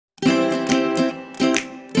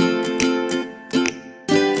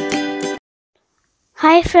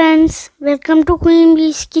Hi friends, welcome to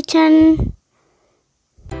QueenBeeskitchen.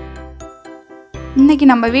 இன்னைக்கு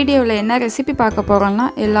நம்ம வீடியோவில் என்ன ரெசிபி பார்க்க போறோம்னா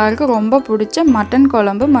எல்லாருக்கும் ரொம்ப பிடிச்ச மட்டன்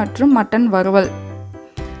குழம்பு மற்றும் மட்டன் வறுவல்.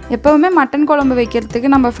 எப்பவுமே மட்டன் குழம்பு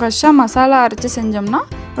வைக்கிறதுக்கு நம்ம ஃப்ரெஷ்ஷாக மசாலா அரைச்சு செஞ்சோம்னா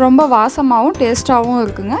ரொம்ப வாசமாகவும் டேஸ்ட்டாகவும்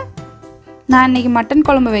இருக்குங்க. நான் இன்னைக்கு மட்டன்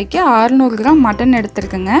குழம்பு வைக்க 600 கிராம் மட்டன்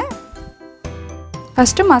எடுத்துருக்கேங்க.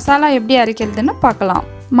 ஃபஸ்ட்டு மசாலா எப்படி அரைக்கிறதுன்னு பார்க்கலாம்.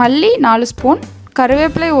 மல்லி 4 ஸ்பூன்,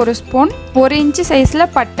 கருவேப்பிலை 1 ஸ்பூன், 1 இன்ச்சு சைஸில்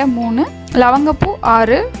பட்டை 3, லவங்கப்பூ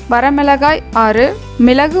 6, வரமிளகாய் 6,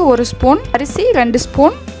 மிளகு 1 ஸ்பூன், அரிசி 2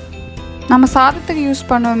 ஸ்பூன், நம்ம சாதத்துக்கு யூஸ்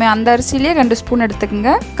பண்ணுவோமே அந்த அரிசியிலே 2 ஸ்பூன்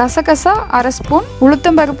எடுத்துக்கோங்க. கசகசா 1/2 ஸ்பூன்,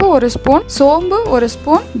 உளுத்தம்பருப்பு 1 ஸ்பூன், சோம்பு 1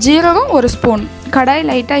 ஸ்பூன், ஜீரகம் 1 ஸ்பூன். கடாய்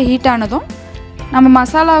லைட்டாக ஹீட் ஆனதும் நம்ம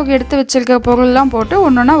மசாலாவுக்கு எடுத்து வச்சிருக்க பொருள்லாம் போட்டு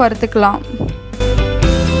ஒன்றொன்னா வறுத்துக்கலாம்.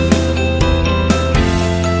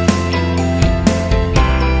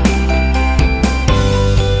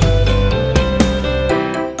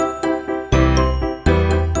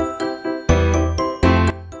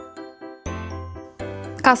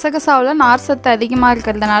 கசகசாவில் நார் சத்து அதிகமாக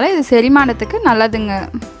இருக்கிறதுனால இது செரிமானத்துக்கு நல்லதுங்க.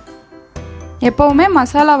 எப்போவுமே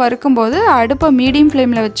மசாலா வறுக்கும்போது அடுப்பை மீடியம்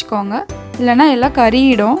ஃப்ளேமில் வச்சுக்கோங்க, இல்லைன்னா எல்லாம்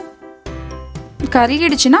கருகிடும்.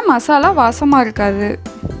 கருகிடுச்சுன்னா மசாலா வாசமாக இருக்காது.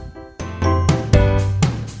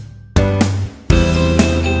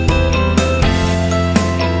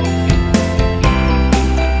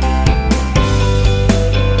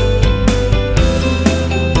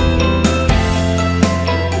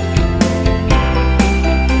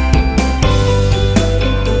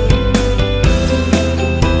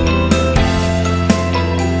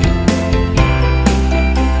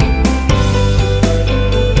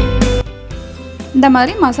 இந்த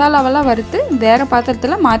மாதிரி மசாலாவெல்லாம் வறுத்து வேறு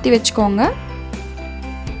பாத்திரத்தில் மாற்றி வச்சுக்கோங்க.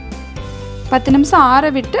 10 நிமிஷம் ஆற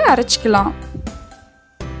விட்டு அரைச்சிக்கலாம்.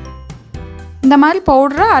 இந்த மாதிரி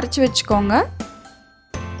பவுடரை அரைச்சி வச்சுக்கோங்க.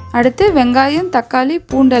 அடுத்து வெங்காயம், தக்காளி,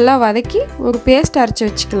 பூண்டெல்லாம் வதக்கி ஒரு பேஸ்ட் அரைச்சி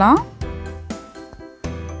வச்சுக்கலாம்.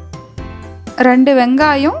 2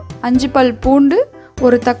 வெங்காயம், 5 பல் பூண்டு,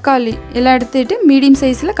 1 தக்காளி எல்லாம் எடுத்துகிட்டு மீடியம்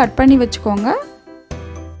சைஸில் கட் பண்ணி வச்சுக்கோங்க.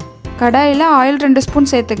 கடாயில் ஆயில் 2 ஸ்பூன்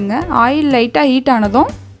சேர்த்துக்குங்க. ஆயில் லைட்டாக ஹீட் ஆனதும்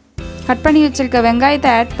கட் பண்ணி வச்சுருக்க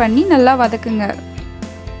வெங்காயத்தை ஆட் பண்ணி நல்லா வதக்குங்க.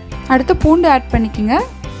 அடுத்து பூண்டு ஆட் பண்ணிக்கோங்க.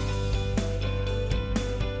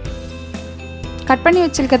 கட் பண்ணி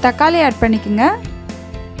வச்சுருக்க தக்காளி ஆட் பண்ணிக்கோங்க.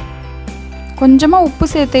 கொஞ்சமாக உப்பு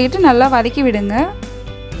சேர்த்துக்கிட்டு நல்லா வதக்கி விடுங்க.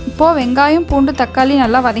 இப்போது வெங்காயம், பூண்டு, தக்காளி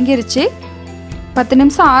நல்லா வதங்கிருச்சு. 10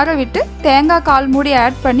 நிமிஷம் ஆற விட்டு தேங்காய் 1/4 மூடி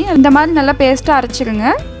ஆட் பண்ணி இந்த மாதிரி நல்லா பேஸ்ட்டாக அரைச்சிடுங்க.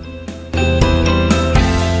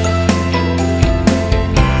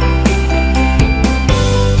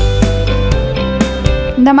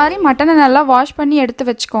 இந்த மாதிரி மட்டனை நல்லா வாஷ் பண்ணி எடுத்து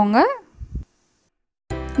வச்சுக்கோங்க.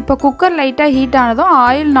 இப்போ குக்கர் லைட்டாக ஹீட் ஆனதும்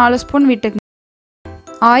ஆயில் 4 ஸ்பூன் விட்டுங்க.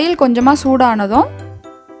 ஆயில் கொஞ்சமாக சூடானதும்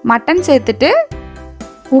மட்டன் சேர்த்துட்டு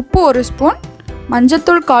உப்பு 1 ஸ்பூன்,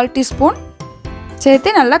 மஞ்சத்தூள் 1/4 டீஸ்பூன்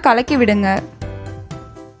சேர்த்து நல்லா கலக்கி விடுங்க.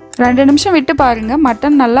 2 நிமிஷம் விட்டு பாருங்கள்,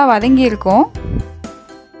 மட்டன் நல்லா வதங்கி இருக்கும்.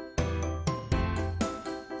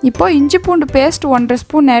 இப்போ இஞ்சி பூண்டு பேஸ்ட் 1/2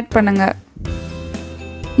 ஸ்பூன் ஆட் பண்ணுங்கள்.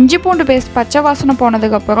 இஞ்சி பூண்டு பேஸ்ட் பச்சை வாசனை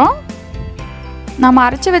போனதுக்கப்புறம் நம்ம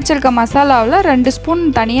அரைச்சி வச்சுருக்க மசாலாவில் 2 ஸ்பூன்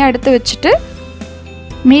தனியாக எடுத்து வச்சுட்டு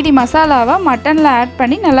மீதி மசாலாவை மட்டனில் ஆட்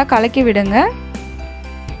பண்ணி நல்லா கலக்கி விடுங்க.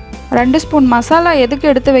 2 ஸ்பூன் மசாலா எதுக்கு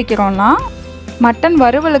எடுத்து வைக்கிறோன்னா மட்டன்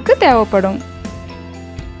வறுவலுக்கு தேவைப்படும்.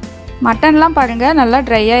 மட்டன்லாம் பாருங்கள் நல்லா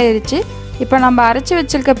ட்ரை ஆகிருச்சு. இப்போ நம்ம அரைச்சி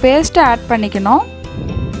வச்சுருக்க பேஸ்ட்டை ஆட் பண்ணிக்கணும்.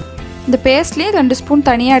 இந்த பேஸ்ட்லேயே 2 ஸ்பூன்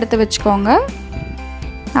தனியாக எடுத்து வச்சுக்கோங்க.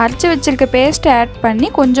 அரைச்சி வச்சுருக்க பேஸ்ட்டை ஆட் பண்ணி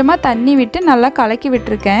கொஞ்சமாக தண்ணி விட்டு நல்லா கலக்கி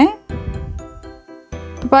விட்டுருக்கேன்.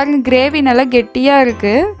 பாருங்கள் கிரேவி நல்லா கெட்டியாக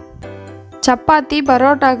இருக்குது. சப்பாத்தி,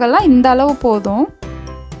 பரோட்டாக்கெல்லாம் இந்த அளவு போதும்.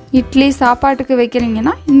 இட்லி, சாப்பாட்டுக்கு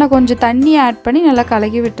வைக்கிறீங்கன்னா இன்னும் கொஞ்சம் தண்ணி ஆட் பண்ணி நல்லா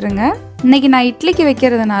கலக்கி விட்டுருங்க. இன்றைக்கி நான் இட்லிக்கு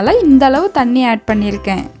வைக்கிறதுனால இந்த அளவு தண்ணி ஆட்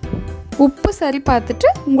பண்ணியிருக்கேன். உப்பு சரி பார்த்துட்டு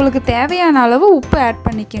உங்களுக்கு தேவையான அளவு உப்பு ஆட்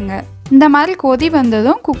பண்ணிக்கோங்க. இந்த மாதிரி கொதி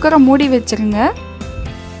வந்ததும் குக்கரை மூடி வச்சுருங்க.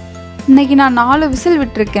 இன்றைக்கி நான் 4 விசில்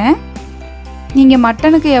விட்டுருக்கேன். நீங்கள்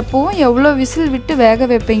மட்டனுக்கு எப்போவும் எவ்வளோ விசில் விட்டு வேக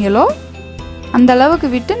வைப்பீங்களோ அந்த அளவுக்கு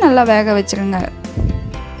விட்டு நல்லா வேக வச்சுருங்க.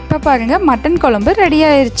 இப்போ பாருங்கள் மட்டன் குழம்பு ரெடி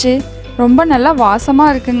ஆயிடுச்சு. ரொம்ப நல்லா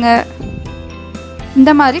வாசமாக இருக்குங்க.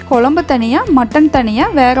 இந்த மாதிரி குழம்பு தனியாக, மட்டன்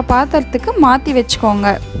தனியாக வேறு பாத்திரத்துக்கு மாற்றி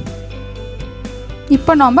வச்சுக்கோங்க.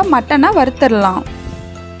 இப்போ நம்ம மட்டனை வறுத்துடலாம்.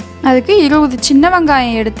 அதுக்கு 20 சின்ன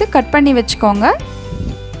வெங்காயம் எடுத்து கட் பண்ணி வச்சுக்கோங்க.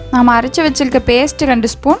 நாம் அரைச்சி வச்சுருக்க பேஸ்ட்டு 2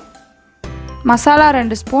 ஸ்பூன், மசாலா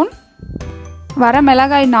 2 ஸ்பூன்,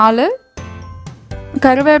 வரமிளகாய் 4,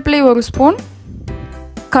 கருவேப்பிலை 1 ஸ்பூன்,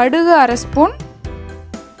 கடுகு 1/2 ஸ்பூன்,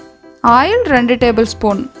 ஆயில் 2 டேபிள்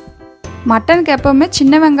ஸ்பூன். மட்டனுக்கு எப்போவுமே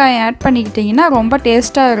சின்ன வெங்காயம் ஆட் பண்ணிக்கிட்டிங்கன்னா ரொம்ப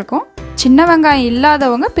டேஸ்ட்டாக இருக்கும். சின்ன வெங்காயம்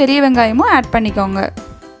இல்லாதவங்க பெரிய வெங்காயமும் ஆட் பண்ணிக்கோங்க.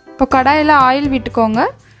 இப்போ கடாயில் ஆயில் விட்டுக்கோங்க.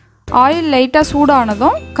 ஆயில் லைட்டாக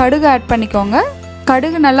சூடானதும் கடுகு ஆட் பண்ணிக்கோங்க.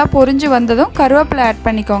 கடுகு நல்லா பொரிஞ்சு வந்ததும் கருவேப்பிலை ஆட்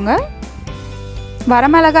பண்ணிக்கோங்க.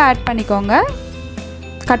 வரமிளகாய் ஆட் பண்ணிக்கோங்க.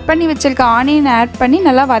 கட் பண்ணி வச்சுருக்க ஆனியனை ஆட் பண்ணி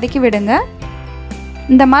நல்லா வதக்கி விடுங்க.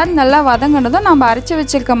 இந்த மாதிரி நல்லா வதங்கினதும் நம்ம அரைச்சி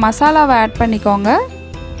வச்சுருக்க மசாலாவை ஆட் பண்ணிக்கோங்க.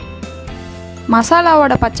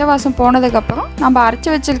 மசாலாவோட பச்சை வாசம் போனதுக்கப்புறம் நம்ம அரைச்சி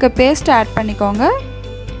வச்சுருக்க பேஸ்ட்டை ஆட் பண்ணிக்கோங்க.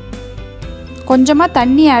 கொஞ்சமாக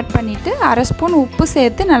தண்ணி ஆட் பண்ணிவிட்டு 1/2 ஸ்பூன் உப்பு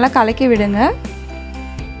சேர்த்து நல்லா கலக்கி விடுங்க.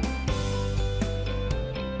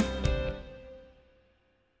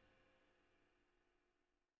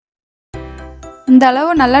 இந்த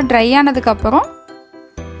அளவு நல்லா ட்ரை ஆனதுக்கப்புறம்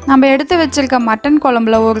நம்ம எடுத்து வச்சுருக்க மட்டன்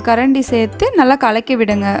குழம்புல ஒரு கரண்டி சேர்த்து நல்லா கலக்கி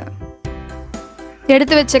விடுங்க.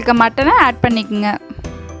 எடுத்து வச்சுருக்க மட்டனை ஆட் பண்ணிக்கோங்க.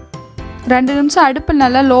 2 நிமிஷம் அடுப்பில்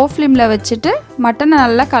நல்லா லோ ஃப்ளேமில் வச்சுட்டு மட்டனை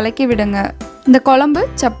நல்லா கலக்கி விடுங்க. இந்த குழம்பு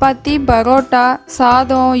சப்பாத்தி, பரோட்டா,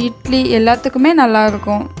 சாதம், இட்லி எல்லாத்துக்குமே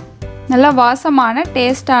நல்லாயிருக்கும். நல்லா வாசமான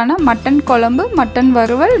டேஸ்டான மட்டன் குழம்பு, மட்டன்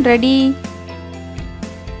வறுவல் ரெடி.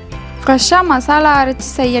 ஃப்ரெஷ்ஷாக மசாலா அரைச்சி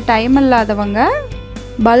செய்ய டைம் இல்லாதவங்க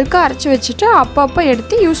பல்காக அரைச்சி வச்சுட்டு அப்பப்போ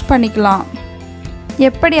எடுத்து யூஸ் பண்ணிக்கலாம்.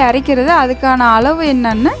 எப்படி அரைக்கிறது, அதுக்கான அளவு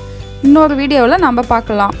என்னன்னு இன்னொரு வீடியோவில் நம்ம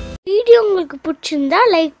பார்க்கலாம். வீடியோ உங்களுக்கு பிடிச்சிருந்தா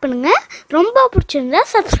லைக் பண்ணுங்கள், ரொம்ப பிடிச்சிருந்தா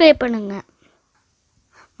சப்ஸ்கிரைப் பண்ணுங்கள்.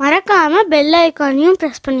 மறக்காமல் பெல் ஐக்கானையும்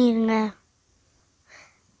ப்ரெஸ் பண்ணிடுங்க.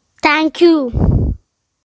 தேங்க்யூ.